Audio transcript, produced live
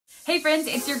Hey friends,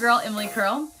 it's your girl Emily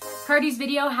Curl. Cardi's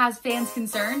video has fans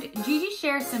concerned. Gigi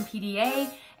shares some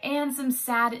PDA and some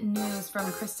sad news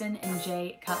from Kristen and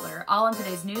Jay Cutler. All in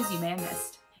today's news you may have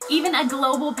missed. Even a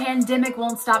global pandemic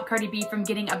won't stop Cardi B from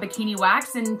getting a bikini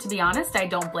wax, and to be honest, I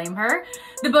don't blame her.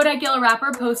 The Bodak Yellow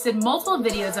rapper posted multiple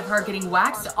videos of her getting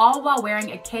waxed, all while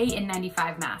wearing a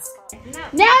KN95 mask.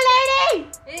 No, lady!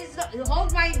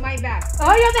 Hold my back.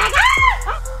 Oh, your back!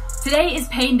 Ah! Today is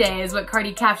pain day is what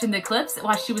Cardi captioned the clips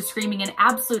while she was screaming in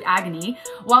absolute agony.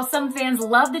 While some fans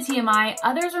love the TMI,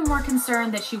 others are more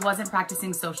concerned that she wasn't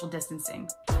practicing social distancing.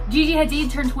 Gigi Hadid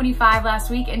turned 25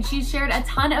 last week and she shared a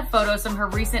ton of photos from her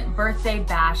recent birthday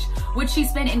bash, which she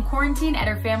spent in quarantine at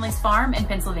her family's farm in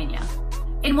Pennsylvania.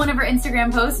 In one of her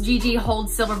Instagram posts, Gigi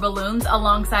holds silver balloons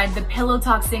alongside the Pillow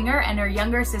Talk singer and her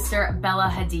younger sister,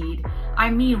 Bella Hadid.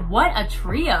 I mean, what a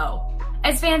trio!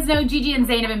 As fans know, Gigi and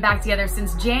Zayn have been back together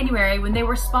since January when they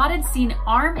were spotted seen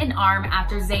arm in arm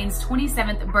after Zayn's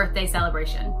 27th birthday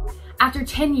celebration. After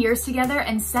 10 years together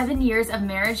and 7 years of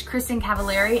marriage, Kristen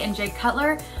Cavallari and Jay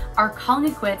Cutler are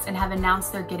calling it quits and have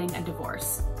announced they're getting a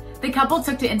divorce. The couple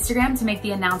took to Instagram to make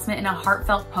the announcement in a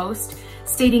heartfelt post,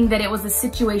 stating that it was a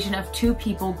situation of two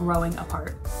people growing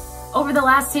apart. Over the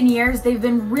last 10 years, they've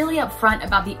been really upfront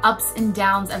about the ups and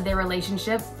downs of their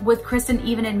relationship, with Kristen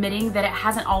even admitting that it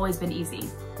hasn't always been easy.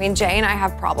 I mean, Jay and I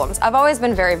have problems. I've always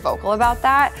been very vocal about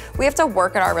that. We have to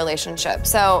work at our relationship.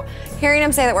 So hearing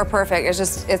him say that we're perfect is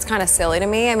just, it's kind of silly to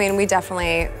me. I mean, we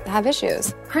definitely have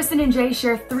issues. Kristen and Jay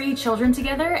share 3 children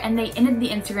together, and they ended the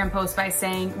Instagram post by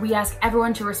saying, "We ask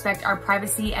everyone to respect our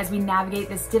privacy as we navigate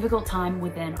this difficult time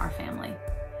within our family."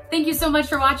 Thank you so much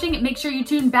for watching. Make sure you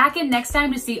tune back in next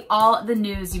time to see all the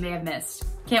news you may have missed.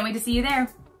 Can't wait to see you there.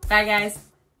 Bye guys.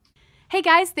 Hey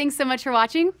guys, thanks so much for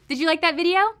watching. Did you like that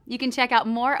video? You can check out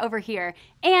more over here.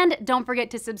 And don't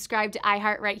forget to subscribe to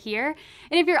iHeart right here.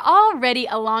 And if you're already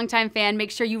a longtime fan,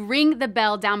 make sure you ring the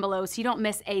bell down below so you don't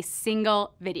miss a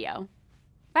single video.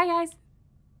 Bye guys.